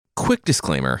Quick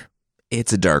disclaimer,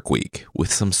 it's a dark week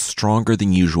with some stronger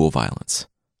than usual violence.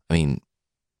 I mean,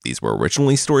 these were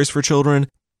originally stories for children,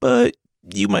 but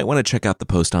you might want to check out the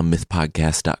post on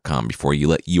mythpodcast.com before you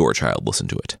let your child listen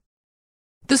to it.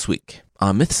 This week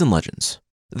on Myths and Legends,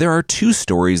 there are two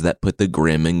stories that put the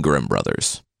Grimm and Grimm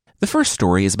brothers. The first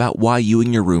story is about why you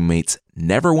and your roommates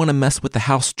never want to mess with the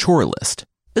house chore list,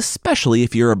 especially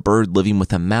if you're a bird living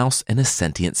with a mouse and a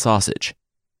sentient sausage.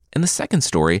 And the second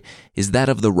story is that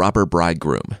of the robber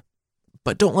bridegroom.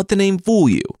 But don't let the name fool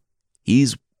you.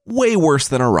 He's way worse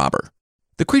than a robber.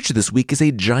 The creature this week is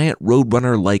a giant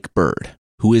roadrunner-like bird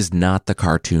who is not the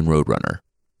cartoon Roadrunner.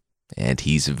 And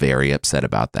he's very upset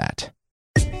about that.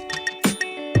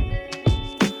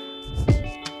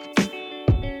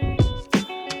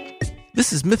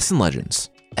 This is Myths and Legends,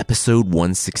 episode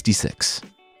 166,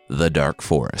 The Dark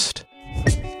Forest.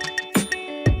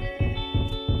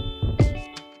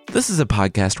 This is a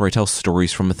podcast where I tell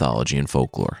stories from mythology and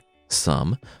folklore.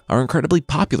 Some are incredibly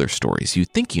popular stories you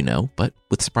think you know, but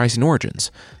with surprising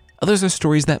origins. Others are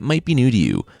stories that might be new to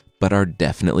you, but are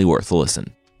definitely worth a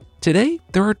listen. Today,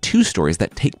 there are two stories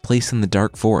that take place in the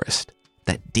Dark Forest,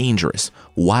 that dangerous,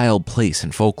 wild place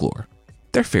in folklore.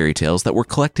 They're fairy tales that were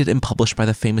collected and published by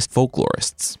the famous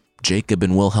folklorists, Jacob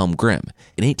and Wilhelm Grimm,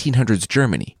 in 1800s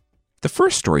Germany. The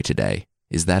first story today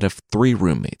is that of three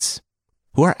roommates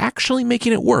who are actually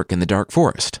making it work in the Dark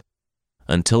Forest,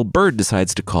 until Bird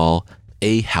decides to call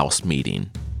a house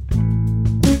meeting.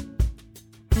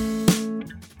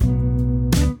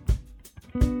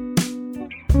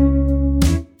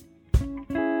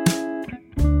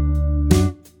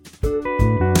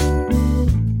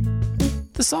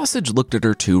 The sausage looked at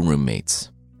her two roommates,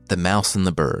 the mouse and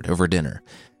the bird, over dinner,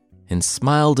 and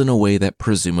smiled in a way that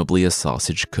presumably a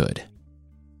sausage could.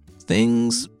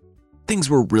 Things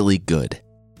were really good.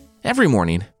 Every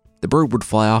morning, the bird would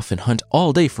fly off and hunt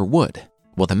all day for wood,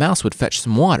 while the mouse would fetch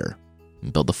some water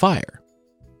and build a fire.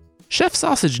 Chef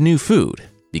Sausage knew food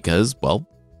because, well,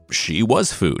 she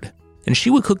was food, and she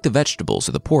would cook the vegetables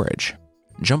or the porridge,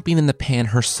 jumping in the pan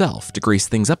herself to grease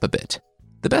things up a bit.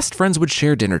 The best friends would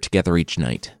share dinner together each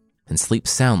night and sleep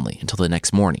soundly until the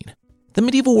next morning. The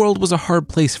medieval world was a hard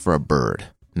place for a bird,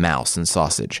 mouse, and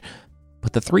sausage,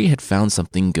 but the three had found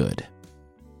something good.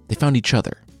 They found each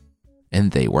other,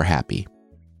 and they were happy.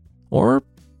 Or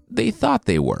they thought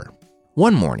they were.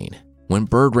 One morning, when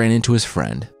Bird ran into his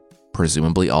friend,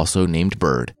 presumably also named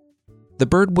Bird, the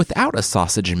bird without a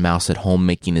sausage and mouse at home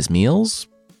making his meals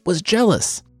was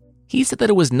jealous. He said that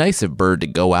it was nice of Bird to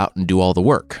go out and do all the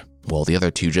work, while the other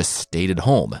two just stayed at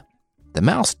home. The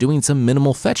mouse doing some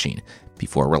minimal fetching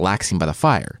before relaxing by the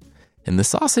fire, and the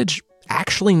sausage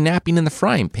actually napping in the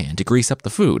frying pan to grease up the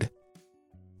food.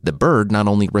 The bird not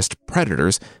only risked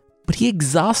predators, but he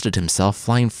exhausted himself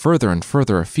flying further and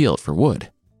further afield for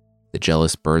wood. The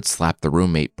jealous bird slapped the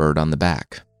roommate bird on the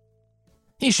back.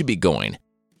 He should be going.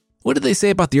 What did they say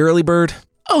about the early bird?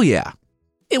 Oh yeah,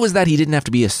 it was that he didn't have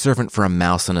to be a servant for a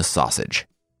mouse and a sausage.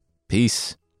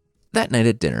 Peace. That night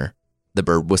at dinner, the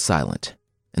bird was silent,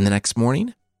 and the next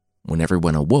morning, when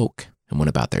everyone awoke and went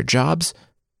about their jobs,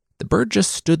 the bird just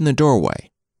stood in the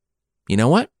doorway. You know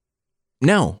what?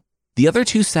 No. The other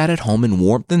two sat at home in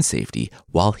warmth and safety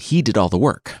while he did all the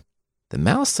work. The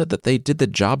mouse said that they did the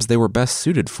jobs they were best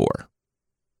suited for.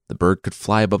 The bird could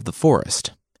fly above the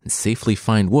forest and safely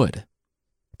find wood.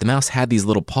 The mouse had these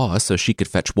little paws so she could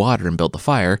fetch water and build the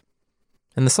fire.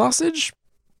 And the sausage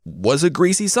was a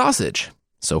greasy sausage,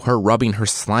 so her rubbing her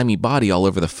slimy body all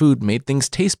over the food made things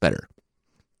taste better.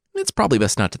 It's probably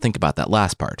best not to think about that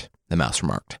last part, the mouse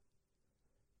remarked.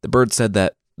 The bird said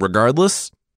that,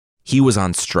 regardless, he was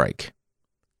on strike.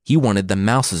 He wanted the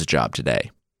mouse's job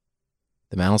today.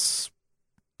 The mouse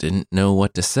didn't know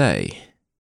what to say.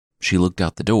 She looked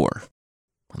out the door,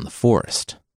 on the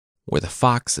forest, where the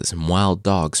foxes and wild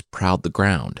dogs prowled the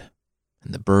ground,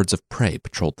 and the birds of prey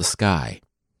patrolled the sky.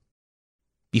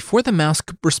 Before the mouse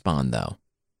could respond, though,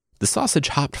 the sausage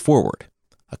hopped forward,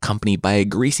 accompanied by a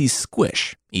greasy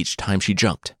squish each time she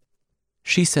jumped.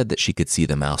 She said that she could see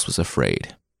the mouse was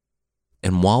afraid.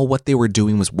 And while what they were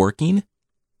doing was working,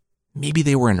 maybe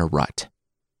they were in a rut.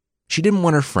 She didn't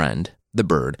want her friend, the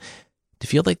bird, to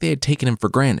feel like they had taken him for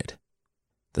granted.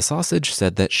 The sausage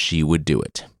said that she would do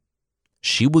it.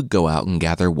 She would go out and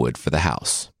gather wood for the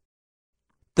house.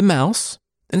 The mouse,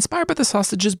 inspired by the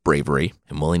sausage's bravery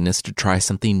and willingness to try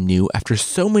something new after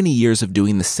so many years of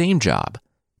doing the same job,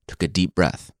 took a deep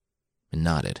breath and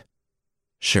nodded.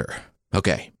 Sure,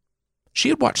 okay. She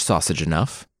had watched Sausage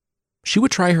enough. She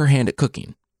would try her hand at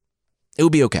cooking. It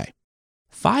would be okay.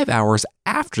 5 hours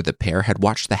after the pair had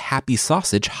watched the happy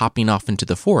Sausage hopping off into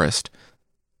the forest,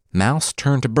 Mouse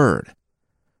turned to Bird.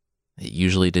 It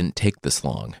usually didn't take this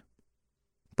long.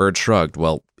 Bird shrugged.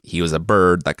 Well, he was a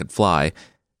bird that could fly,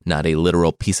 not a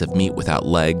literal piece of meat without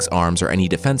legs, arms, or any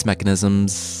defense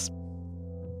mechanisms.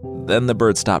 Then the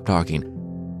bird stopped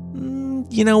talking.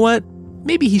 You know what?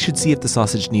 Maybe he should see if the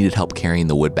sausage needed help carrying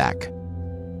the wood back.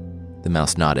 The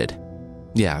mouse nodded.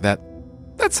 Yeah, that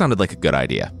sounded like a good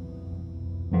idea.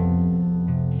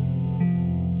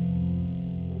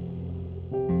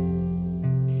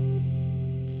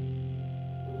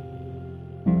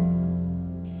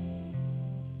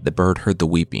 The bird heard the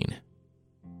weeping,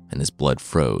 and his blood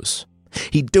froze.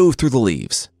 He dove through the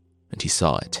leaves, and he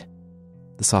saw it.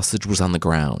 The sausage was on the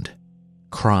ground,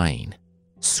 crying,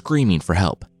 screaming for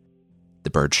help. The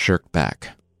bird shirked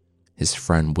back. His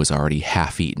friend was already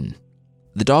half-eaten.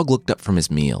 The dog looked up from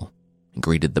his meal and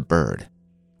greeted the bird,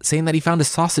 saying that he found a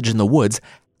sausage in the woods.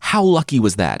 How lucky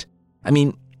was that? I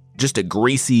mean, just a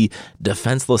greasy,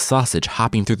 defenseless sausage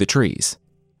hopping through the trees.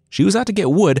 She was out to get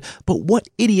wood, but what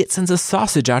idiot sends a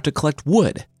sausage out to collect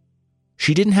wood?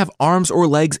 She didn't have arms or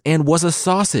legs and was a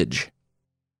sausage.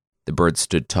 The bird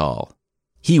stood tall.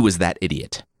 He was that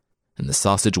idiot, and the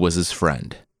sausage was his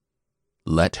friend.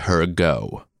 Let her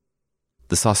go.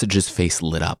 The sausage's face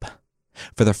lit up.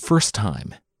 For the first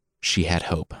time, she had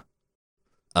hope.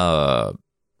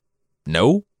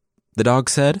 No, the dog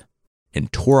said, and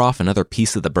tore off another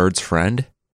piece of the bird's friend.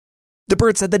 The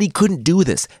bird said that he couldn't do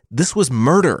this. This was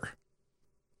murder.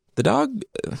 The dog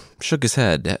shook his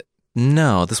head.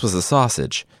 No, this was a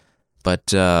sausage.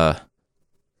 But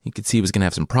you could see he was going to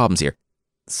have some problems here.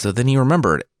 So then he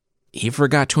remembered. He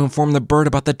forgot to inform the bird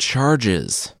about the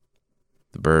charges.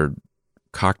 The bird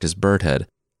cocked his bird head.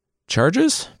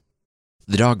 Charges?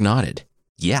 The dog nodded.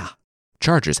 Yeah,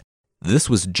 charges. This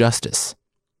was justice.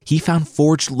 He found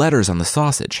forged letters on the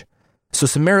sausage, so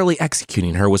summarily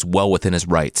executing her was well within his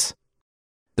rights.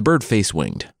 The bird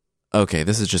face-winged. Okay,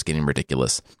 this is just getting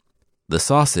ridiculous. The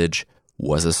sausage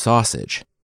was a sausage.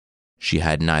 She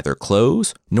had neither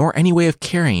clothes nor any way of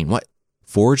carrying what?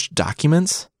 Forged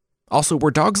documents? Also,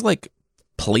 were dogs like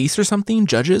police or something,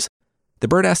 judges? The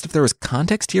bird asked if there was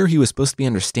context here he was supposed to be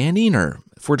understanding, or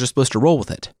if we're just supposed to roll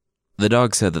with it. The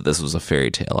dog said that this was a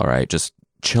fairy tale, all right? Just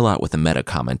chill out with the meta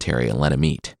commentary and let him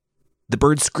eat. The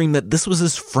bird screamed that this was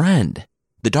his friend.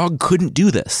 The dog couldn't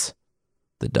do this.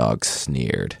 The dog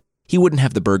sneered. He wouldn't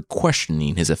have the bird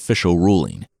questioning his official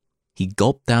ruling. He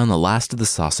gulped down the last of the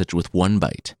sausage with one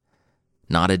bite,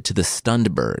 nodded to the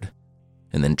stunned bird,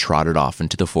 and then trotted off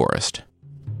into the forest.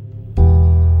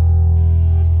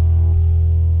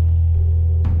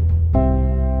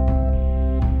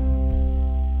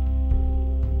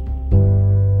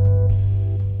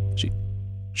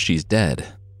 She's dead.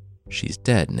 She's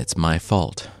dead, and it's my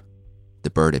fault, the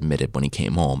bird admitted when he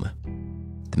came home.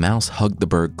 The mouse hugged the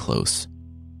bird close.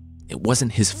 It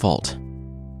wasn't his fault.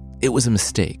 It was a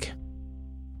mistake.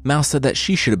 Mouse said that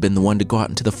she should have been the one to go out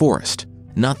into the forest,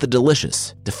 not the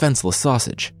delicious, defenseless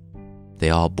sausage. They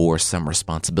all bore some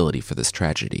responsibility for this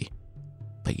tragedy.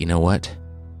 But you know what?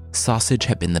 Sausage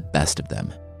had been the best of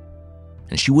them.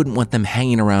 And she wouldn't want them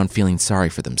hanging around feeling sorry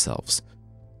for themselves.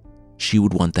 She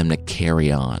would want them to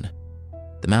carry on.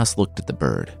 The mouse looked at the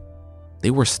bird.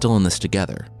 They were still in this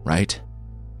together, right?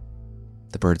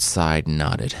 The bird sighed and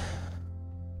nodded.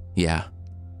 Yeah,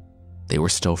 they were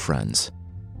still friends,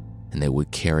 and they would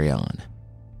carry on.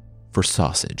 For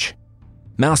sausage.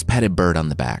 Mouse patted Bird on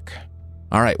the back.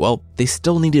 All right, well, they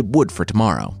still needed wood for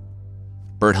tomorrow.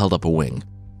 Bird held up a wing.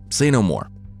 Say no more.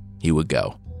 He would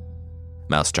go.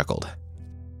 Mouse chuckled.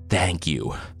 Thank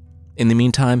you. In the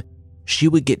meantime, she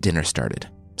would get dinner started,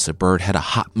 so Bird had a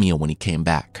hot meal when he came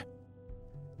back.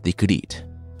 They could eat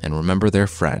and remember their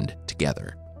friend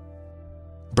together.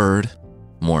 Bird,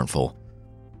 mournful,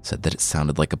 said that it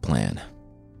sounded like a plan.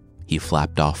 He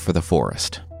flapped off for the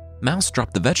forest. Mouse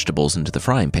dropped the vegetables into the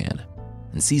frying pan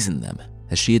and seasoned them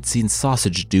as she had seen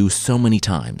sausage do so many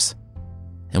times.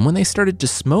 And when they started to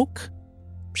smoke,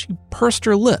 she pursed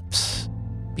her lips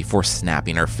before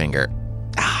snapping her finger.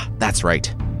 Ah, that's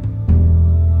right.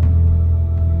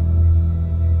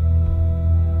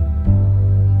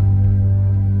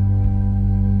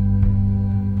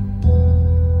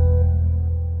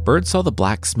 Bird saw the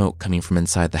black smoke coming from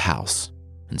inside the house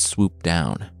and swooped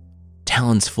down,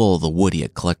 talons full of the wood he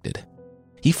had collected.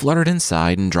 He fluttered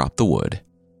inside and dropped the wood,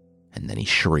 and then he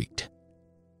shrieked.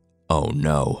 Oh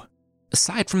no.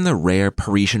 Aside from the rare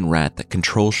Parisian rat that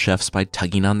controls chefs by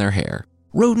tugging on their hair,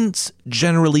 rodents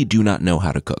generally do not know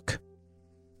how to cook.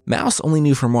 Mouse only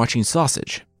knew from watching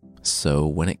sausage, so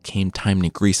when it came time to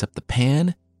grease up the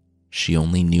pan, she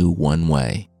only knew one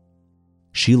way.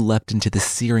 She leapt into the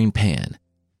searing pan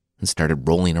and started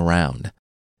rolling around,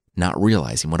 not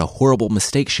realizing what a horrible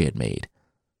mistake she had made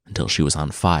until she was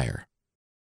on fire.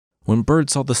 When Bird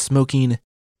saw the smoking,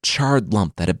 charred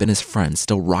lump that had been his friend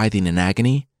still writhing in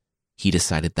agony, he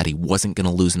decided that he wasn't going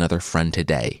to lose another friend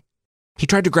today. He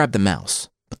tried to grab the mouse,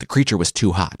 but the creature was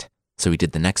too hot, so he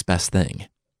did the next best thing.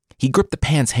 He gripped the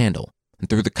pan's handle and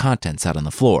threw the contents out on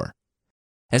the floor.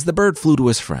 As the bird flew to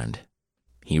his friend,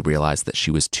 he realized that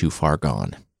she was too far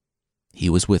gone. He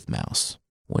was with Mouse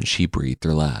when she breathed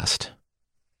her last.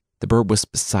 The bird was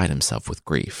beside himself with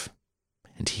grief,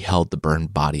 and he held the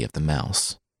burned body of the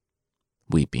mouse,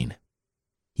 weeping.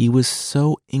 He was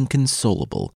so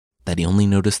inconsolable that he only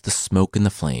noticed the smoke and the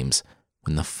flames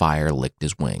when the fire licked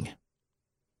his wing.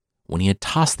 When he had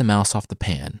tossed the mouse off the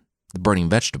pan, the burning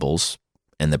vegetables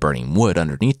and the burning wood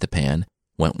underneath the pan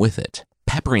went with it,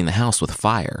 peppering the house with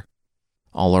fire.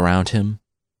 All around him,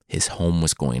 his home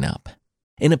was going up.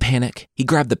 In a panic, he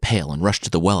grabbed the pail and rushed to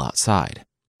the well outside.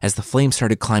 As the flames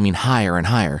started climbing higher and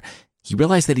higher, he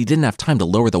realized that he didn't have time to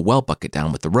lower the well bucket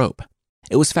down with the rope.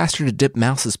 It was faster to dip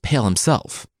Mouse's pail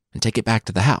himself and take it back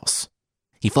to the house.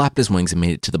 He flapped his wings and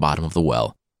made it to the bottom of the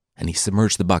well, and he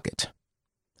submerged the bucket.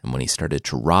 And when he started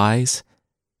to rise,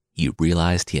 he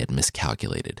realized he had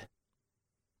miscalculated.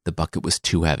 The bucket was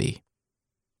too heavy.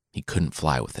 He couldn't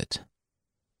fly with it.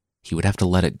 He would have to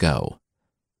let it go.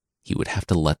 He would have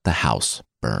to let the house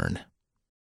burn.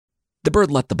 The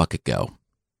bird let the bucket go,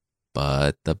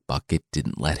 but the bucket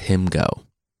didn't let him go.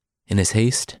 In his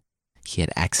haste, he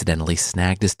had accidentally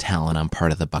snagged his talon on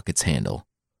part of the bucket's handle.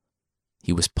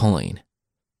 He was pulling,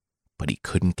 but he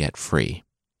couldn't get free.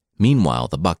 Meanwhile,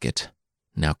 the bucket,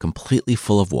 now completely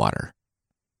full of water,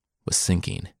 was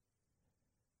sinking,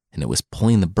 and it was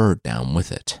pulling the bird down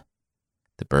with it.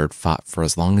 The bird fought for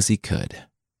as long as he could,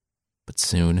 but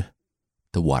soon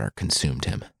the water consumed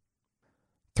him.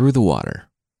 Through the water,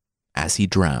 as he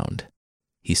drowned,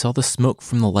 he saw the smoke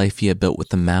from the life he had built with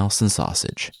the mouse and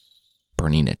sausage,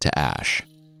 burning it to ash.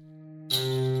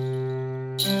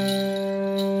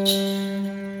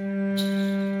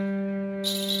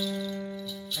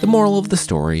 The moral of the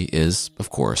story is, of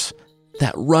course,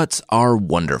 that ruts are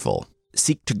wonderful.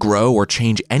 Seek to grow or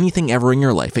change anything ever in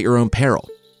your life at your own peril,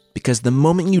 because the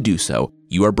moment you do so,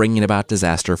 you are bringing about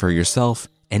disaster for yourself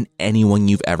and anyone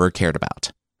you've ever cared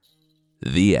about.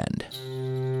 The end.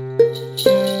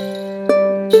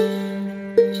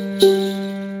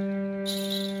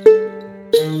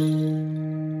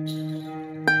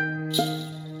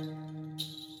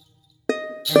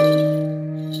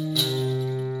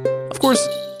 Of course,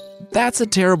 that's a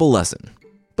terrible lesson.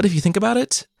 But if you think about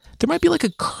it, there might be like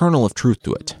a kernel of truth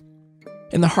to it.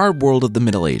 In the hard world of the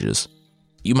Middle Ages,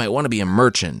 you might want to be a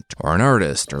merchant or an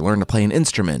artist or learn to play an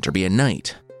instrument or be a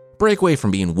knight. Break away from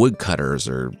being woodcutters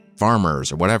or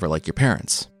farmers or whatever like your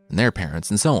parents and their parents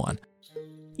and so on.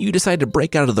 You decide to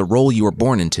break out of the role you were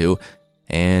born into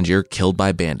and you're killed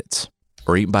by bandits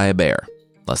or eaten by a bear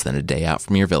less than a day out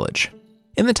from your village.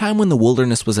 In the time when the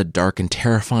wilderness was a dark and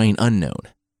terrifying unknown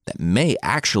that may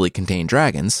actually contain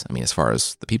dragons, as far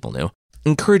as the people knew,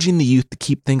 encouraging the youth to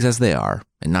keep things as they are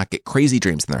and not get crazy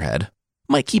dreams in their head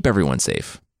might keep everyone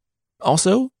safe.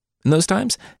 Also, in those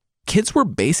times, kids were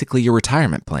basically your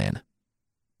retirement plan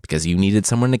because you needed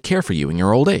someone to care for you in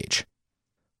your old age.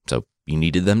 So you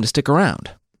needed them to stick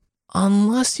around.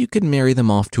 Unless you could marry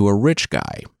them off to a rich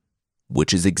guy,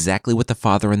 which is exactly what the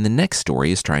father in the next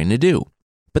story is trying to do.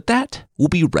 But that will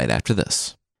be right after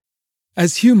this.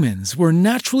 As humans, we're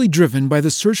naturally driven by the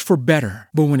search for better.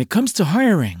 But when it comes to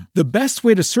hiring, the best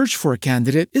way to search for a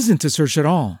candidate isn't to search at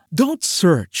all. Don't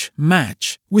search,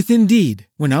 match with Indeed.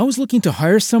 When I was looking to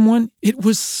hire someone, it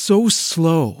was so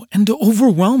slow and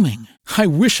overwhelming. I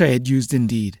wish I had used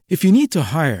Indeed. If you need to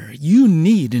hire, you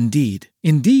need Indeed.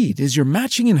 Indeed is your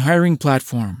matching and hiring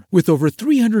platform with over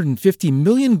 350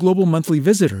 million global monthly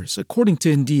visitors, according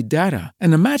to Indeed data,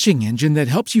 and a matching engine that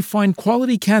helps you find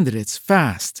quality candidates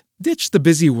fast. Ditch the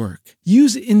busy work.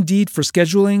 Use Indeed for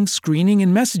scheduling, screening,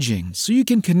 and messaging so you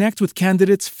can connect with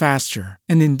candidates faster.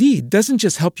 And Indeed doesn't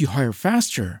just help you hire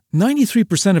faster.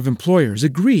 93% of employers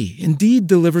agree Indeed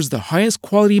delivers the highest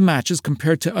quality matches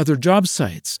compared to other job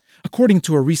sites, according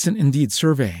to a recent Indeed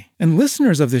survey. And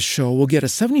listeners of this show will get a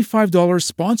 $75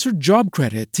 sponsored job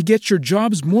credit to get your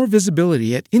jobs more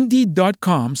visibility at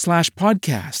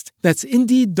Indeed.com/podcast. That's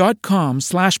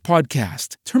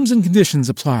Indeed.com/podcast. Terms and conditions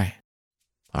apply.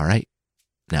 All right,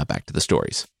 now back to the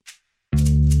stories.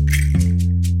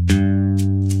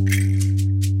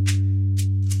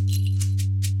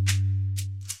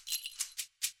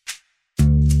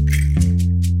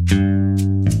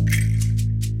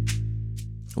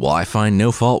 Well, I find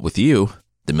no fault with you,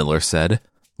 the miller said,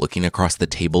 looking across the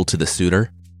table to the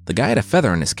suitor. The guy had a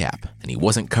feather in his cap, and he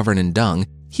wasn't covered in dung.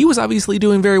 He was obviously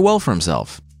doing very well for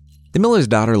himself. The miller's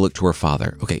daughter looked to her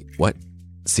father. Okay, what?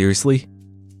 Seriously?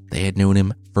 They had known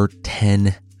him for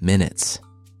 10 minutes.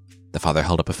 The father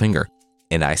held up a finger.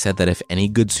 And I said that if any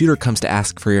good suitor comes to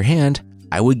ask for your hand,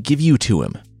 I would give you to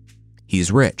him. He's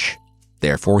rich,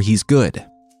 therefore he's good,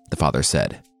 the father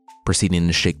said, proceeding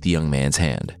to shake the young man's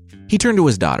hand. He turned to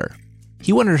his daughter.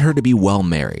 He wanted her to be well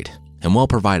married and well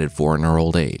provided for in her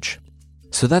old age.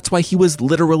 So that's why he was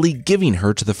literally giving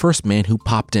her to the first man who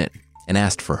popped in and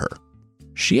asked for her.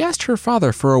 She asked her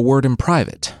father for a word in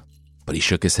private, but he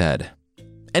shook his head.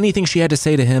 Anything she had to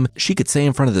say to him, she could say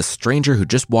in front of the stranger who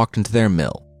just walked into their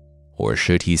mill. Or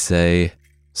should he say,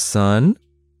 "Son?"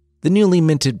 The newly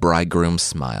minted bridegroom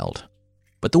smiled,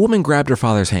 but the woman grabbed her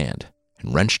father's hand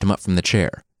and wrenched him up from the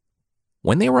chair.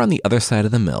 When they were on the other side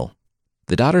of the mill,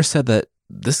 the daughter said that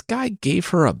this guy gave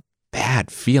her a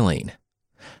bad feeling.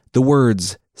 The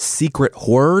words secret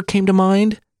horror came to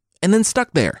mind and then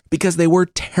stuck there because they were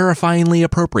terrifyingly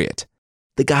appropriate.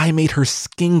 The guy made her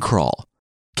skin crawl.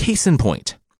 Case in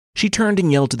point, she turned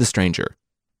and yelled to the stranger,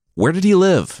 "Where did he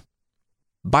live?"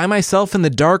 "By myself in the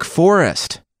dark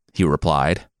forest," he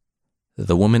replied.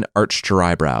 The woman arched her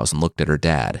eyebrows and looked at her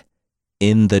dad.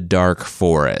 In the dark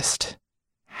forest.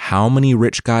 How many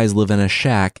rich guys live in a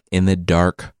shack in the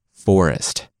dark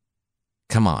forest?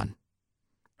 Come on.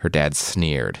 Her dad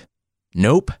sneered.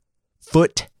 Nope.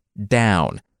 Foot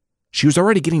down. She was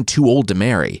already getting too old to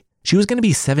marry. She was going to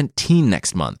be 17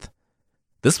 next month.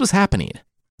 This was happening.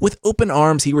 With open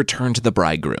arms, he returned to the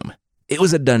bridegroom. It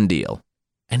was a done deal.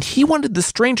 And he wanted the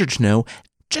stranger to know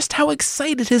just how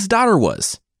excited his daughter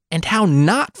was and how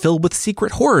not filled with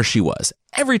secret horror she was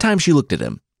every time she looked at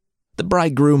him. The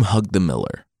bridegroom hugged the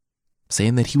miller,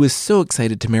 saying that he was so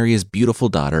excited to marry his beautiful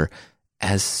daughter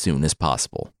as soon as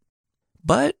possible.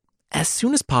 But as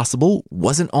soon as possible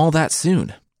wasn't all that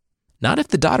soon. Not if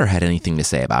the daughter had anything to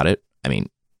say about it. I mean,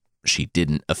 she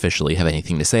didn't officially have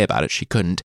anything to say about it. She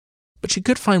couldn't. But she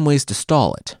could find ways to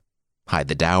stall it, hide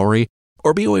the dowry,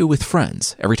 or be away with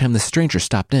friends every time the stranger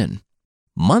stopped in.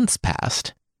 Months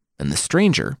passed, and the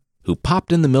stranger, who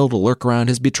popped in the mill to lurk around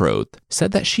his betrothed,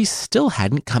 said that she still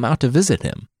hadn't come out to visit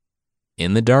him.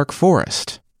 In the dark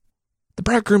forest. The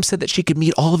bridegroom said that she could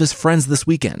meet all of his friends this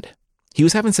weekend. He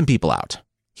was having some people out.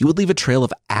 He would leave a trail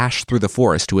of ash through the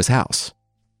forest to his house.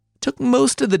 It took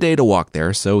most of the day to walk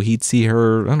there, so he'd see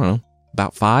her,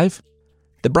 about 5.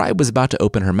 The bride was about to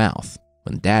open her mouth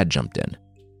when Dad jumped in.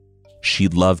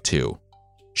 She'd love to.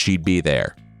 She'd be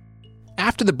there.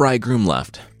 After the bridegroom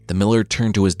left, the miller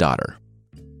turned to his daughter.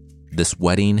 This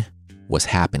wedding was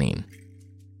happening.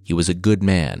 He was a good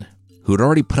man who had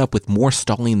already put up with more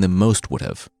stalling than most would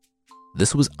have.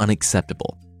 This was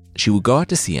unacceptable. She would go out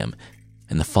to see him,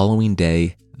 and the following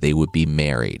day, they would be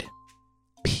married.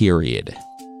 Period.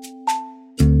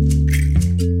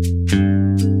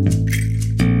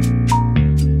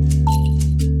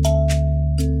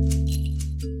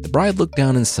 The bride looked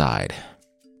down and sighed.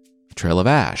 A trail of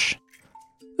ash.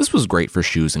 This was great for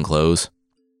shoes and clothes.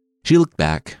 She looked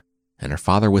back, and her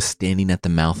father was standing at the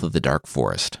mouth of the dark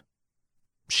forest.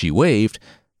 She waved,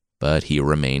 but he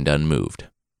remained unmoved.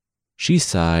 She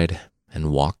sighed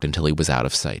and walked until he was out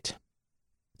of sight.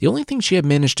 The only thing she had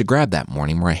managed to grab that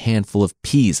morning were a handful of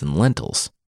peas and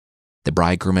lentils. The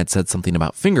bridegroom had said something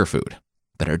about finger food,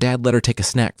 that her dad let her take a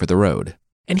snack for the road,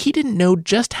 and he didn't know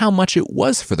just how much it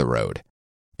was for the road,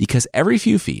 because every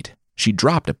few feet, she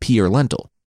dropped a pea or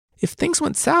lentil. If things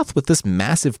went south with this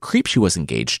massive creep she was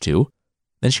engaged to,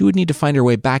 then she would need to find her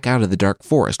way back out of the dark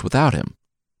forest without him.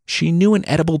 She knew an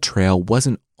edible trail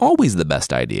wasn't always the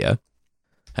best idea.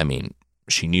 I mean,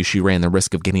 she knew she ran the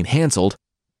risk of getting hanseled,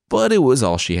 but it was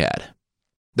all she had.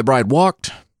 The bride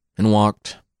walked and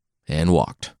walked and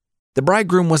walked. The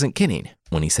bridegroom wasn't kidding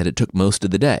when he said it took most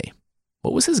of the day.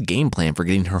 What was his game plan for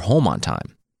getting her home on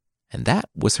time? And that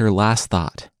was her last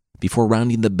thought before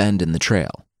rounding the bend in the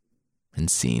trail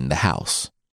and seeing the house.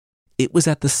 It was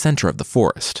at the center of the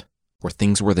forest, where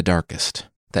things were the darkest,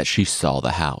 that she saw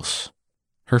the house.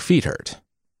 Her feet hurt,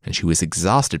 and she was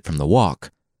exhausted from the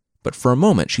walk, but for a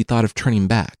moment she thought of turning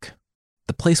back.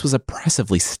 The place was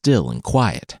oppressively still and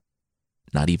quiet.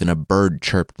 Not even a bird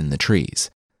chirped in the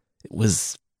trees. It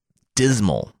was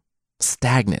dismal,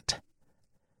 stagnant.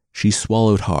 She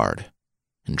swallowed hard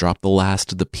and dropped the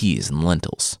last of the peas and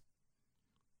lentils.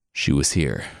 She was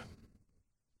here.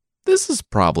 This is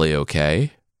probably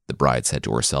okay, the bride said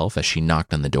to herself as she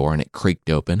knocked on the door and it creaked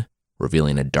open,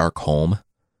 revealing a dark home.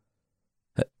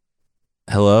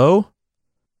 Hello?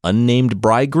 Unnamed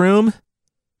bridegroom?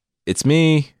 It's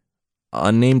me,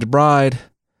 unnamed bride.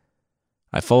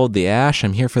 I followed the ash.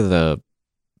 I'm here for the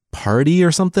party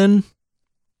or something?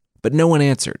 But no one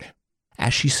answered.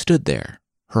 As she stood there,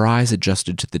 her eyes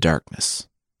adjusted to the darkness,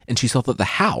 and she saw that the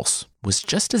house was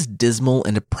just as dismal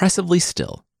and oppressively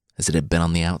still as it had been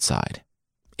on the outside.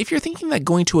 If you're thinking that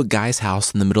going to a guy's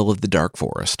house in the middle of the dark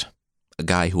forest, a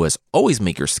guy who has always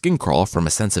made your skin crawl from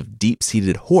a sense of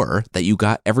deep-seated horror that you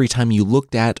got every time you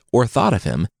looked at or thought of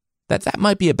him, that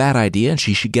might be a bad idea and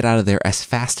she should get out of there as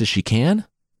fast as she can,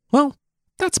 well,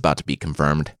 that's about to be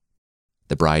confirmed.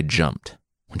 The bride jumped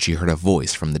when she heard a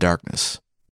voice from the darkness.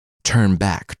 Turn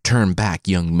back,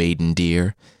 young maiden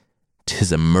dear.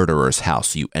 'Tis a murderer's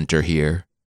house you enter here."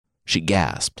 She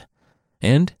gasped,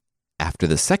 and after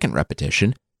the second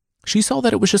repetition, she saw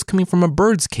that it was just coming from a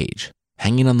bird's cage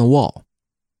hanging on the wall.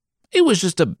 It was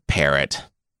just a parrot,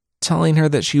 telling her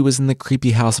that she was in the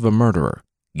creepy house of a murderer.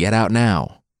 Get out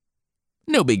now.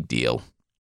 No big deal.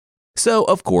 So,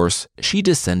 of course, she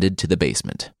descended to the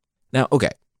basement. Now,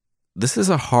 okay, this is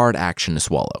a hard action to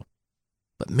swallow,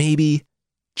 but maybe,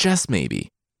 just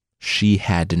maybe, she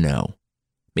had to know.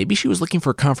 Maybe she was looking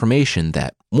for confirmation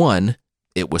that, 1,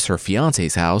 it was her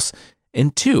fiancé's house,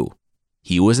 and 2,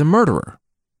 he was a murderer.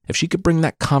 If she could bring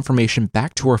that confirmation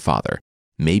back to her father,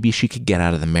 maybe she could get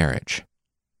out of the marriage.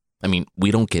 I mean,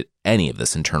 we don't get any of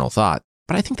this internal thought,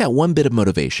 but I think that one bit of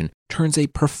motivation turns a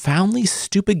profoundly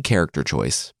stupid character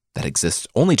choice that exists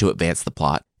only to advance the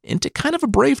plot into kind of a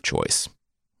brave choice,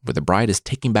 where the bride is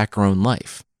taking back her own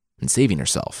life and saving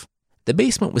herself. The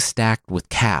basement was stacked with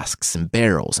casks and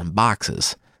barrels and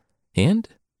boxes, and,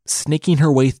 snaking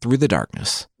her way through the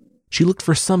darkness, she looked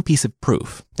for some piece of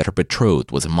proof that her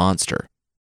betrothed was a monster.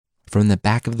 From the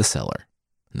back of the cellar,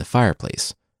 in the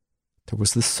fireplace, there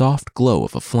was the soft glow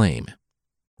of a flame.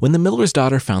 When the miller's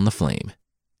daughter found the flame,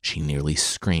 she nearly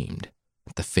screamed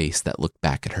at the face that looked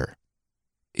back at her.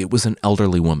 It was an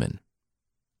elderly woman,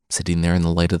 sitting there in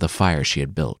the light of the fire she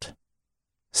had built,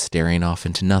 staring off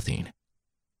into nothing,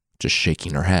 just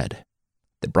shaking her head.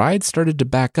 The bride started to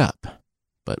back up,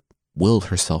 but willed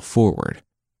herself forward.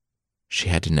 She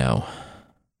had to know,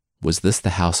 was this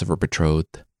the house of her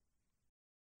betrothed?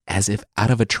 As if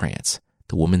out of a trance,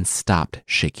 the woman stopped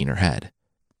shaking her head.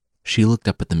 She looked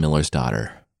up at the miller's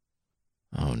daughter.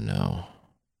 Oh no.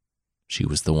 She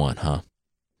was the one, huh?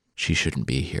 She shouldn't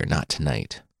be here, not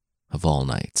tonight, of all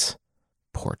nights.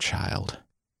 Poor child.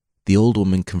 The old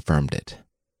woman confirmed it.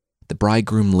 The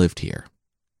bridegroom lived here,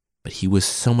 but he was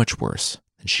so much worse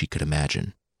than she could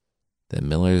imagine. The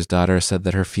miller's daughter said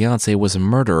that her fiancé was a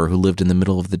murderer who lived in the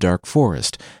middle of the dark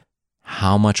forest.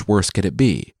 How much worse could it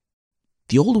be?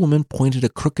 The old woman pointed a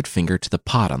crooked finger to the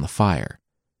pot on the fire,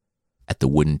 at the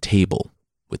wooden table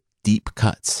with deep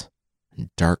cuts and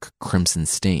dark crimson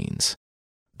stains.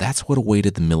 That's what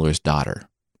awaited the miller's daughter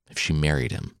if she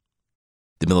married him.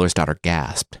 The miller's daughter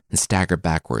gasped and staggered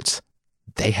backwards.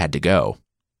 They had to go.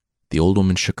 The old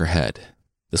woman shook her head.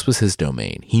 This was his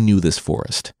domain. He knew this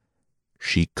forest.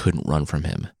 She couldn't run from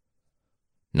him.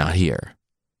 Not here.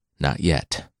 Not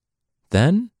yet.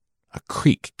 Then a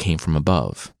creak came from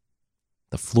above.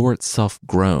 The floor itself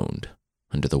groaned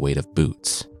under the weight of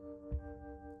boots.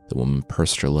 The woman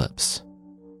pursed her lips.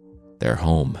 They're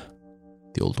home,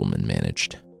 the old woman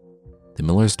managed. The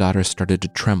miller's daughter started to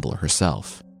tremble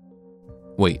herself.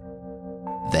 Wait,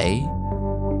 they?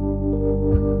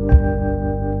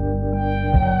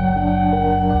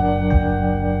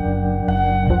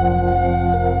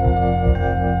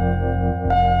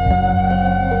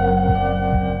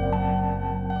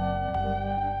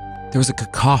 There was a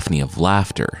cacophony of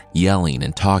laughter, yelling,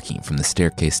 and talking from the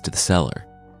staircase to the cellar.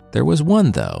 There was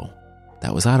one, though,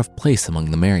 that was out of place among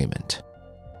the merriment.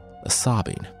 The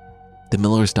sobbing. The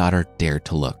miller's daughter dared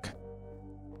to look.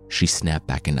 She snapped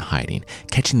back into hiding,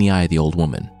 catching the eye of the old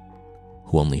woman,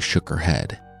 who only shook her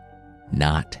head.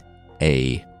 Not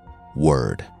a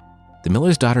word. The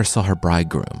miller's daughter saw her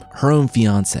bridegroom, her own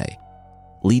fiancé,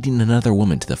 leading another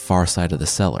woman to the far side of the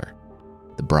cellar.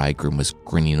 The bridegroom was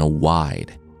grinning a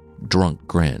wide, drunk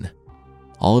grin.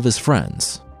 All of his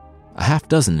friends, a half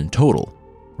dozen in total,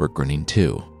 were grinning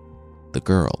too. The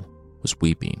girl was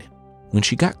weeping. When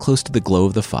she got close to the glow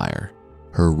of the fire,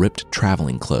 her ripped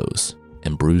traveling clothes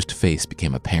and bruised face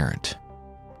became apparent.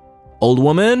 "Old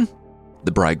woman,"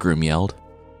 the bridegroom yelled.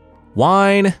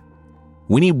 "Wine!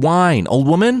 We need wine, old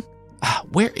woman!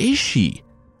 Where is she?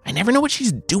 I never know what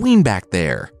she's doing back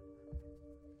there."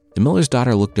 The miller's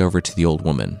daughter looked over to the old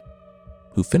woman,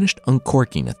 who finished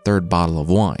uncorking a third bottle of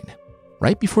wine.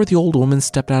 Right before the old woman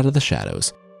stepped out of the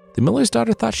shadows, the miller's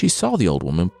daughter thought she saw the old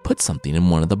woman put something in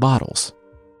one of the bottles.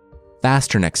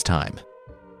 "Faster next time,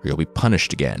 or you'll be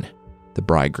punished again," the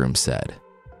bridegroom said,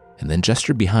 and then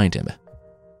gestured behind him.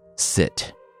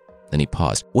 "Sit." Then he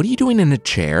paused. "What are you doing in a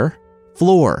chair?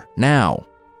 Floor, now."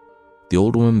 The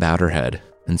old woman bowed her head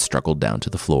and struggled down to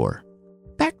the floor.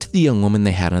 Back to the young woman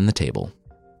they had on the table.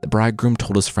 The bridegroom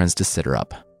told his friends to sit her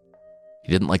up.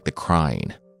 He didn't like the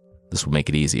crying. This would make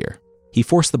it easier. He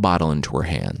forced the bottle into her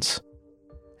hands,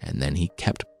 and then he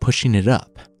kept pushing it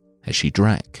up as she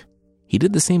drank. He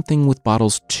did the same thing with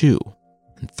bottles 2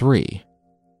 and 3.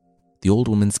 The old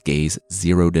woman's gaze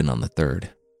zeroed in on the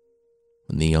third.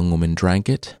 When the young woman drank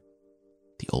it,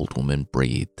 the old woman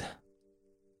breathed.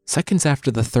 Seconds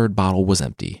after the third bottle was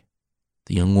empty,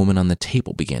 the young woman on the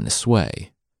table began to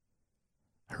sway.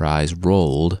 Her eyes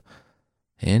rolled,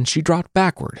 and she dropped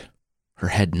backward, her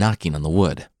head knocking on the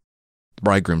wood. The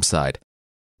bridegroom sighed.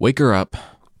 "Wake her up."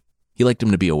 He liked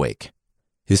him to be awake.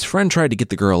 His friend tried to get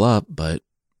the girl up, but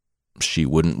she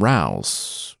wouldn't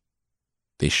rouse.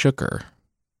 They shook her.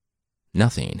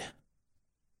 Nothing.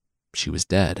 She was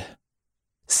dead.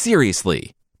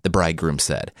 "Seriously," the bridegroom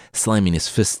said, slamming his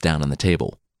fists down on the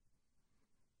table.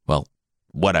 "Well,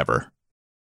 whatever."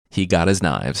 He got his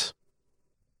knives.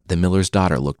 The miller's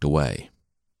daughter looked away,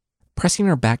 pressing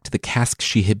her back to the cask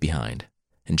she hid behind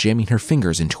and jamming her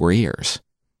fingers into her ears.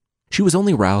 She was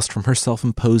only roused from her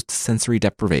self-imposed sensory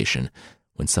deprivation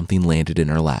when something landed in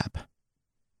her lap.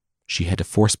 She had to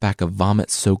force back a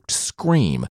vomit-soaked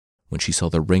scream when she saw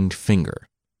the ringed finger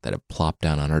that had plopped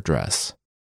down on her dress.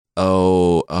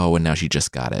 Oh, and now she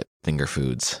just got it. Finger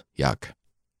foods. Yuck.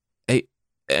 "Hey,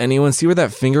 anyone see where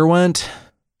that finger went?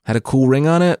 Had a cool ring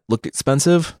on it? Looked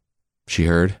expensive?" she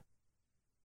heard.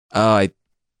 I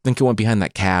think it went behind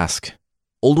that cask."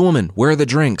 "Old woman, where are the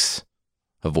drinks?"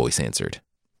 a voice answered.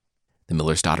 The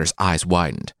miller's daughter's eyes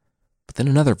widened, but then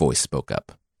another voice spoke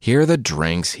up. Here are the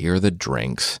drinks,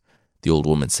 the old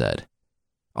woman said.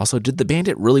 "Also, did the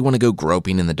bandit really want to go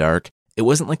groping in the dark? It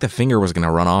wasn't like the finger was going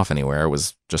to run off anywhere. It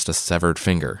was just a severed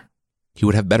finger. He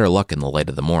would have better luck in the light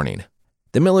of the morning."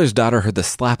 The miller's daughter heard the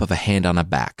slap of a hand on a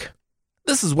back.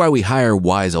 "This is why we hire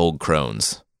wise old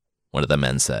crones," one of the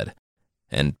men said.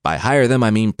 "And by hire them,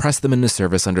 I mean press them into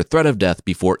service under threat of death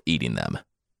before eating them."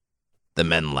 The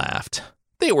men laughed.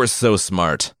 They were so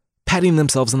smart. Patting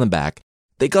themselves on the back,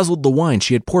 they guzzled the wine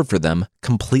she had poured for them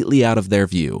completely out of their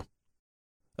view.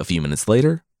 A few minutes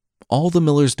later, all the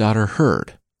miller's daughter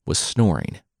heard was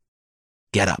snoring.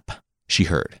 "Get up," she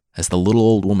heard as the little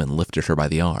old woman lifted her by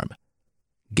the arm.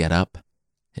 "Get up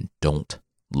and don't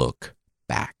look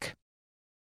back."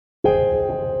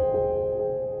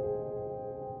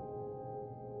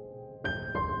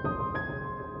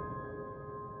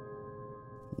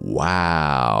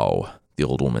 "Wow," the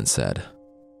old woman said,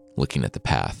 looking at the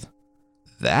path.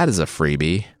 "That is a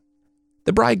freebie."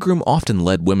 The bridegroom often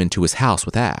led women to his house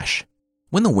with ash.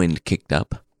 When the wind kicked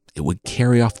up, it would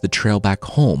carry off the trail back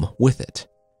home with it.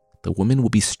 The women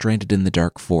would be stranded in the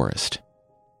dark forest,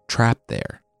 trapped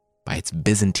there by its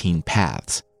Byzantine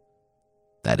paths.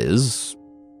 That is,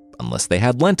 unless they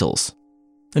had lentils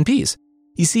and peas.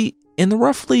 You see, in the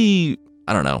roughly,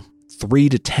 3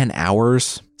 to 10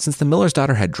 hours since the miller's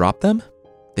daughter had dropped them,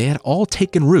 they had all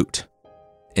taken root,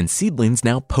 and seedlings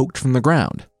now poked from the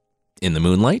ground. In the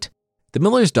moonlight, the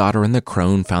miller's daughter and the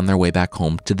crone found their way back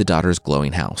home to the daughter's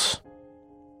glowing house.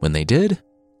 When they did,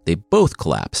 they both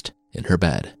collapsed in her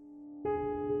bed.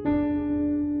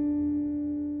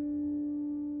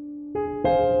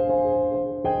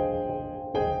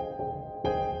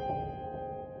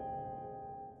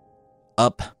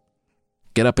 "Up.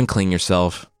 Get up and clean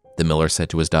yourself," the miller said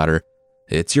to his daughter.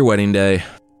 "It's your wedding day."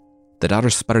 The daughter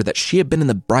sputtered that she had been in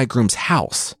the bridegroom's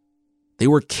house. They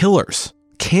were killers,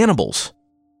 cannibals.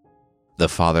 The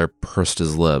father pursed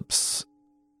his lips.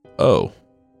 "Oh,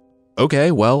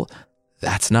 okay, well,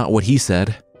 that's not what he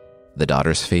said." The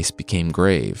daughter's face became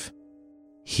grave.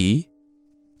 "He?"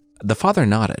 The father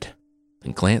nodded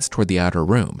and glanced toward the outer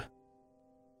room.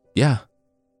 "Yeah.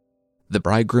 The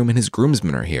bridegroom and his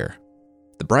groomsmen are here.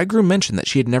 The bridegroom mentioned that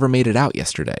she had never made it out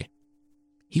yesterday.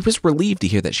 He was relieved to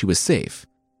hear that she was safe,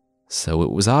 so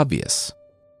it was obvious.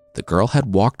 The girl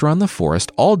had walked around the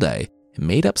forest all day and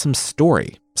made up some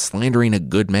story slandering a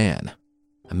good man,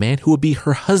 a man who would be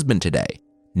her husband today,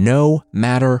 no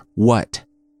matter what.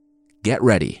 Get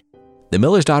ready." The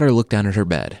miller's daughter looked down at her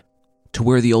bed, to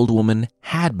where the old woman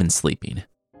had been sleeping.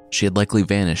 She had likely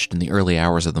vanished in the early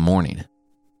hours of the morning.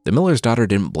 The miller's daughter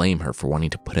didn't blame her for wanting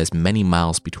to put as many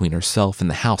miles between herself and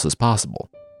the house as possible.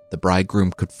 The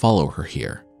bridegroom could follow her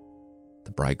here.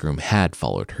 The bridegroom had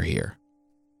followed her here.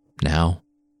 Now,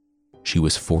 she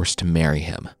was forced to marry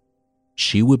him.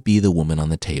 She would be the woman on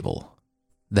the table.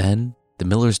 Then, the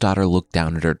miller's daughter looked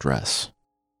down at her dress.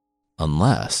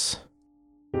 Unless...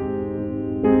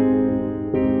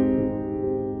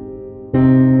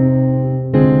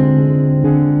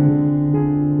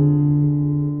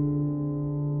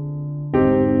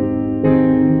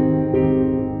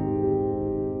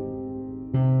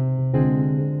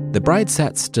 The bride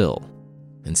sat still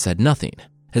and said nothing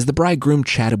as the bridegroom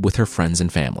chatted with her friends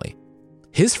and family.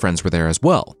 His friends were there as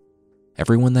well,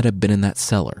 everyone that had been in that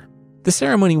cellar. The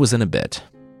ceremony was in a bit.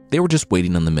 They were just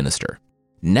waiting on the minister.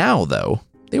 Now, though,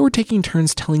 they were taking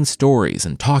turns telling stories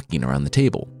and talking around the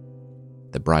table.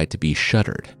 The bride-to-be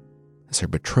shuddered as her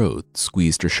betrothed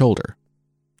squeezed her shoulder.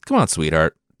 "Come on,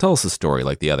 sweetheart, tell us a story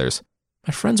like the others.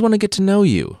 My friends want to get to know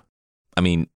you. I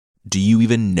mean, do you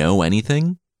even know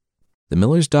anything?" The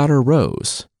miller's daughter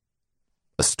rose.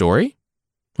 "A story?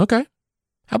 Okay.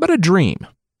 How about a dream?"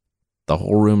 The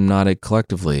whole room nodded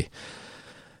collectively.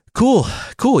 Cool,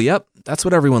 yep, that's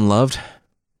what everyone loved.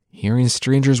 Hearing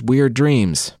strangers' weird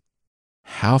dreams.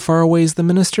 How far away is the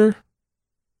minister?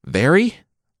 Very?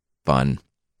 Fun.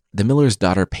 The miller's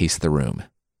daughter paced the room,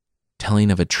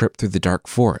 telling of a trip through the dark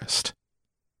forest.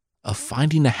 Of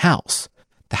finding a house.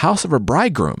 The house of her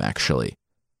bridegroom, actually.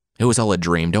 It was all a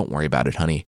dream, don't worry about it,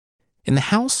 honey. In the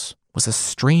house was a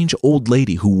strange old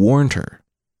lady who warned her,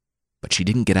 but she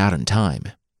didn't get out in time.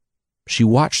 She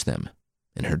watched them,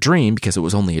 in her dream, because it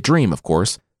was only a dream, of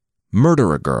course,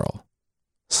 murder a girl,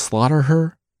 slaughter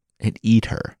her, and eat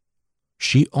her.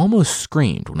 She almost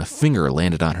screamed when a finger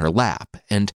landed on her lap,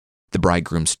 and the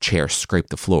bridegroom's chair scraped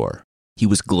the floor. He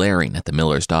was glaring at the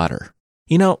miller's daughter.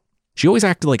 You know, she always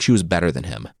acted like she was better than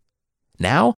him.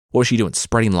 Now, what was she doing,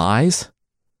 spreading lies?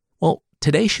 Well,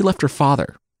 today she left her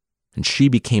father, and she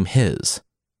became his.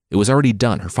 It was already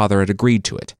done. Her father had agreed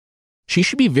to it. She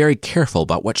should be very careful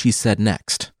about what she said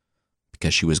next,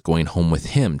 because she was going home with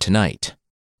him tonight.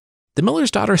 The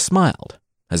miller's daughter smiled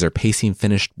as her pacing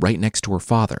finished right next to her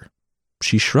father.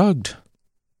 She shrugged.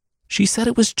 She said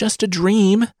it was just a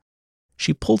dream.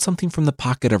 She pulled something from the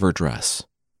pocket of her dress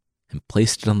and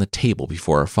placed it on the table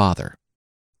before her father.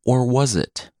 Or was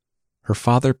it? Her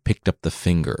father picked up the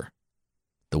finger,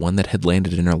 the one that had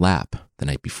landed in her lap the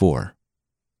night before,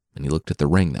 and he looked at the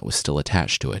ring that was still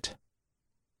attached to it.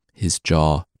 His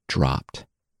jaw dropped.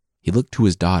 He looked to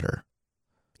his daughter.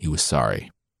 He was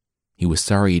sorry. He was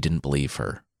sorry he didn't believe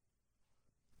her,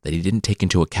 that he didn't take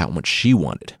into account what she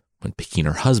wanted when picking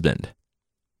her husband.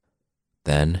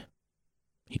 Then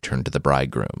he turned to the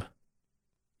bridegroom.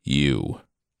 "You."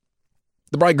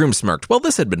 The bridegroom smirked. Well,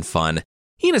 this had been fun.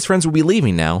 He and his friends would be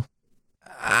leaving now.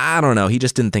 I don't know, he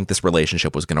just didn't think this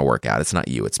relationship was going to work out. It's not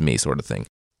you, it's me sort of thing.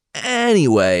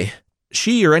 Anyway,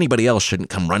 she or anybody else shouldn't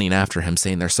come running after him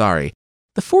saying they're sorry.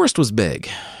 The forest was big.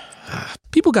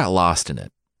 People got lost in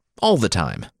it. All the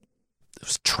time. It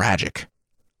was tragic.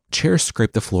 Chairs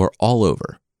scraped the floor all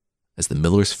over as the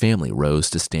miller's family rose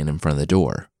to stand in front of the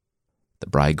door. The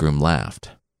bridegroom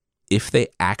laughed. If they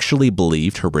actually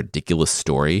believed her ridiculous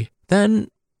story, then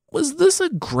was this a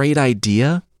great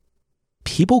idea?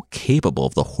 People capable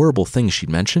of the horrible things she'd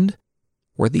mentioned?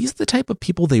 Were these the type of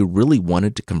people they really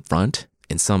wanted to confront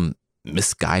in some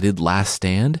misguided last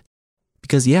stand?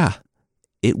 Because yeah,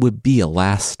 it would be a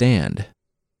last stand.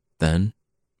 Then,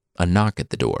 a knock at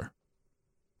the door.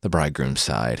 The bridegroom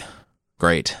sighed.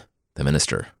 Great, the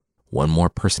minister. One more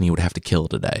person he would have to kill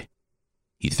today.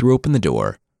 He threw open the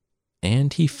door,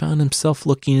 and he found himself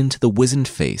looking into the wizened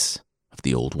face of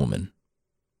the old woman,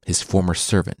 his former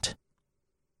servant.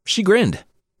 She grinned.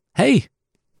 Hey,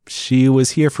 she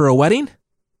was here for a wedding?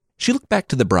 She looked back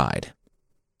to the bride.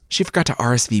 She forgot to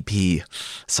RSVP.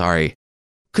 Sorry.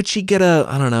 Could she get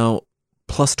a,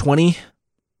 plus 20?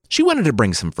 She wanted to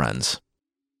bring some friends.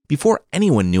 Before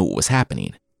anyone knew what was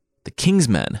happening, the king's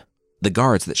men, the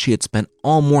guards that she had spent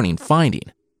all morning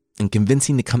finding and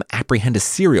convincing to come apprehend a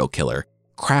serial killer,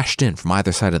 crashed in from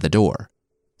either side of the door,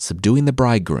 subduing the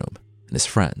bridegroom and his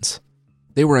friends.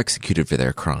 They were executed for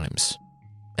their crimes.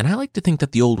 And I like to think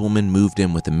that the old woman moved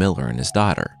in with the miller and his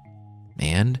daughter.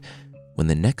 And when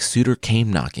the next suitor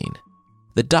came knocking,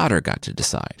 the daughter got to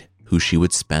decide who she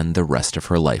would spend the rest of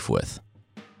her life with.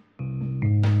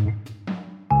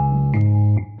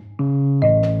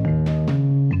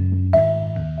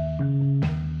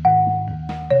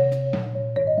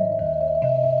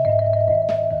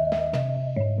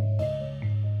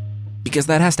 Because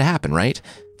that has to happen, right?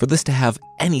 For this to have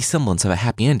any semblance of a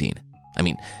happy ending. I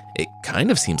mean, it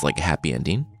kind of seems like a happy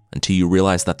ending until you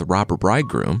realize that the robber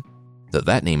bridegroom, though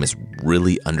that name is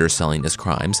really underselling his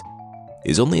crimes,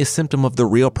 is only a symptom of the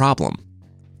real problem.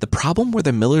 The problem where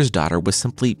the miller's daughter was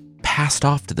simply passed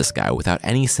off to this guy without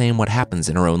any saying what happens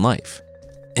in her own life.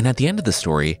 And at the end of the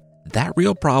story, that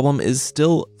real problem is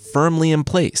still firmly in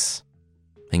place.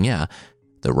 And yeah,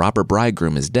 the robber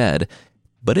bridegroom is dead,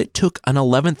 but it took an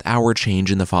 11th hour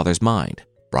change in the father's mind,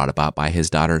 brought about by his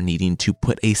daughter needing to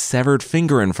put a severed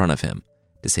finger in front of him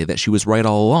to say that she was right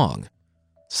all along.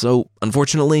 So,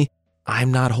 unfortunately,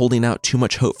 I'm not holding out too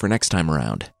much hope for next time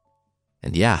around.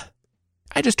 And yeah,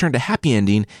 I just turned a happy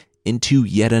ending into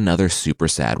yet another super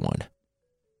sad one.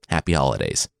 Happy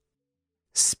holidays.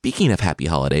 Speaking of happy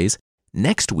holidays,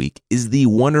 next week is the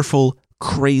wonderful,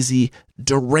 crazy,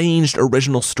 deranged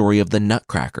original story of the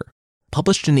Nutcracker.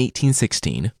 Published in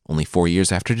 1816, only 4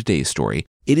 years after today's story,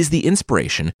 it is the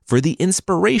inspiration for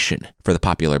the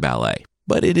popular ballet.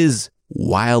 But it is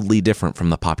wildly different from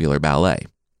the popular ballet.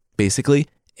 Basically,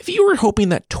 if you were hoping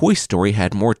that Toy Story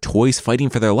had more toys fighting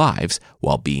for their lives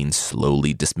while being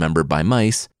slowly dismembered by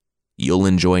mice, you'll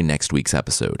enjoy next week's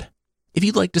episode. If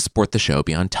you'd like to support the show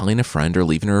beyond telling a friend or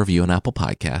leaving a review on Apple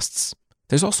Podcasts,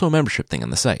 there's also a membership thing on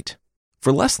the site.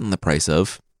 For less than the price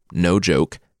of, no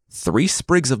joke, 3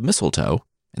 sprigs of mistletoe,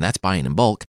 and that's buying in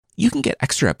bulk, you can get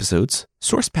extra episodes,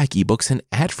 source pack ebooks, and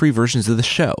ad-free versions of the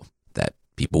show that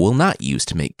people will not use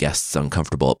to make guests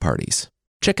uncomfortable at parties.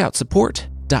 Check out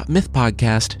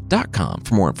support.mythpodcast.com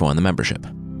for more info on the membership.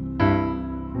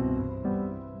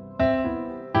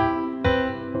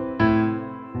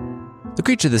 The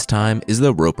creature this time is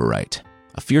the roporite,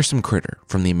 a fearsome critter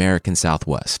from the American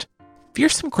Southwest.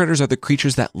 Fearsome critters are the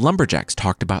creatures that lumberjacks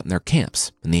talked about in their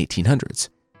camps in the 1800s.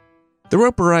 The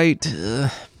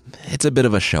roporite, it's a bit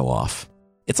of a show-off.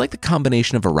 It's like the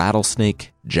combination of a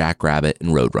rattlesnake, jackrabbit,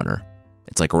 and roadrunner.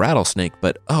 It's like a rattlesnake,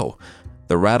 but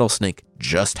the rattlesnake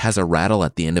just has a rattle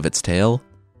at the end of its tail?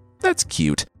 That's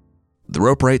cute. The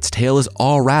roporite's tail is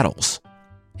all rattles.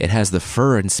 It has the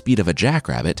fur and speed of a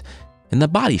jackrabbit, and the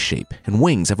body shape and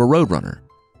wings of a roadrunner.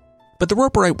 But the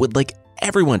roporite would like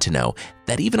everyone to know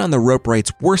that even on the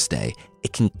roporite's worst day,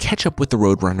 it can catch up with the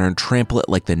roadrunner and trample it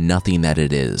like the nothing that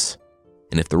it is.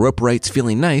 And if the roporite's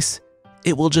feeling nice,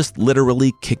 it will just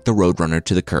literally kick the roadrunner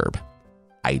to the curb.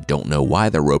 I don't know why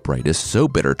the roporite is so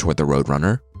bitter toward the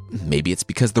roadrunner. Maybe it's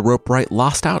because the roporite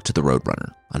lost out to the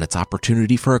roadrunner on its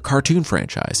opportunity for a cartoon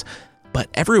franchise. But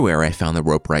everywhere I found the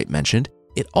roporite mentioned,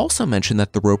 it also mentioned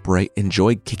that the roporite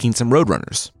enjoyed kicking some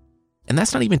roadrunners. And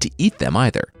that's not even to eat them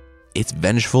either. It's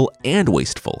vengeful and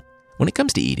wasteful. When it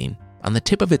comes to eating, on the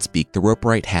tip of its beak, the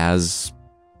roporite has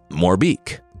more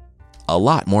beak. A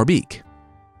lot more beak.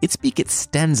 Its beak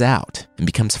extends out and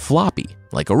becomes floppy,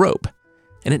 like a rope,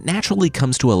 and it naturally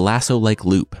comes to a lasso-like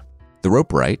loop. The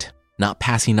roporite, not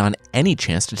passing on any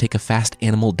chance to take a fast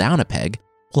animal down a peg,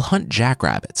 will hunt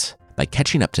jackrabbits by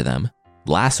catching up to them,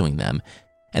 lassoing them,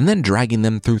 and then dragging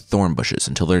them through thorn bushes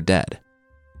until they're dead.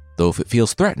 Though if it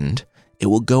feels threatened, it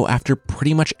will go after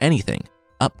pretty much anything,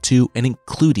 up to and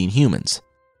including humans.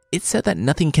 It's said that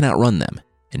nothing can outrun them,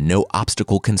 and no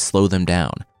obstacle can slow them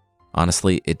down.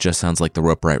 Honestly, it just sounds like the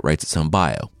roporite writes its own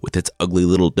bio, with its ugly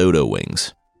little dodo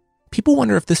wings. People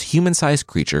wonder if this human-sized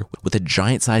creature with a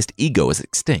giant-sized ego is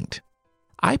extinct.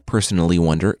 I personally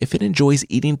wonder if it enjoys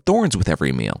eating thorns with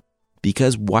every meal,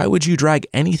 because why would you drag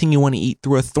anything you want to eat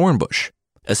through a thorn bush,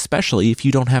 especially if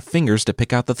you don't have fingers to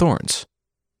pick out the thorns?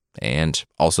 And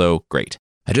also, great.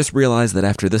 I just realized that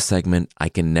after this segment, I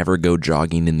can never go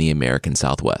jogging in the American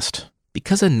Southwest,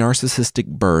 because a narcissistic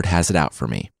bird has it out for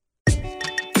me.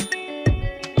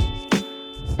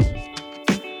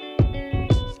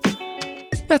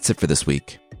 That's it for this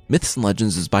week. Myths and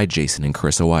Legends is by Jason and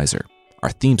Carissa Weiser.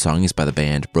 Our theme song is by the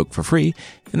band Broke for Free,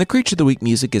 and the Creature of the Week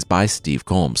music is by Steve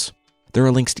Combs. There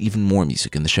are links to even more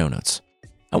music in the show notes.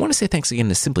 I want to say thanks again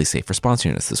to SimpliSafe for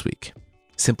sponsoring us this week.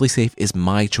 SimpliSafe is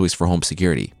my choice for home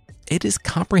security. It is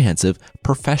comprehensive,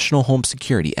 professional home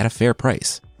security at a fair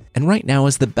price. And right now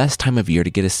is the best time of year to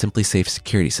get a SimpliSafe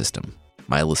security system.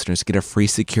 My listeners get a free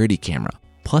security camera,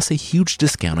 plus a huge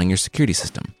discount on your security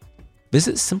system.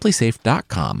 Visit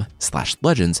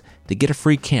simplisafe.com/legends to get a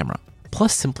free camera,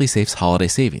 plus SimpliSafe's holiday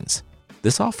savings.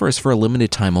 This offer is for a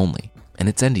limited time only, and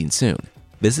it's ending soon.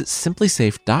 Visit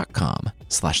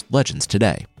simplisafe.com/legends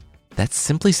today. That's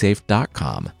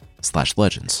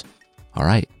simplisafe.com/legends. All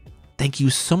right. Thank you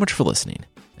so much for listening,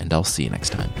 and I'll see you next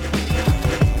time.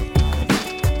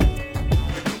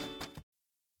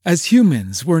 As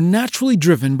humans, we're naturally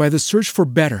driven by the search for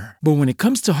better. But when it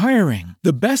comes to hiring,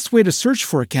 the best way to search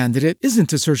for a candidate isn't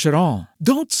to search at all.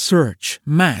 Don't search,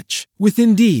 match with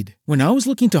Indeed. When I was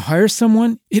looking to hire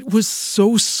someone, it was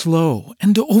so slow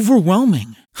and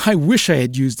overwhelming. I wish I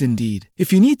had used Indeed.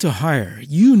 If you need to hire,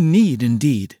 you need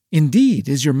Indeed. Indeed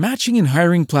is your matching and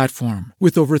hiring platform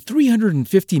with over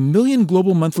 350 million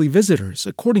global monthly visitors,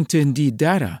 according to Indeed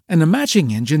data, and a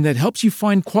matching engine that helps you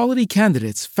find quality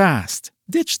candidates fast.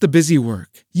 Ditch the busy work.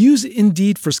 Use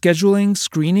Indeed for scheduling,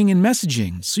 screening, and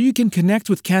messaging so you can connect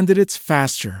with candidates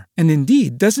faster. And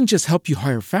Indeed doesn't just help you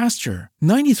hire faster.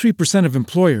 93% of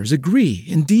employers agree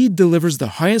Indeed delivers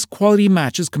the highest quality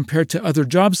matches compared to other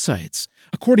job sites,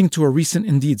 according to a recent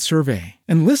Indeed survey.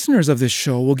 And listeners of this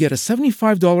show will get a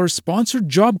 $75 sponsored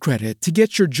job credit to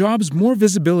get your jobs more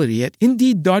visibility at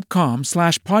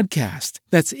Indeed.com/podcast.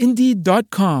 That's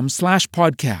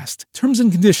Indeed.com/podcast. Terms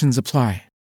and conditions apply.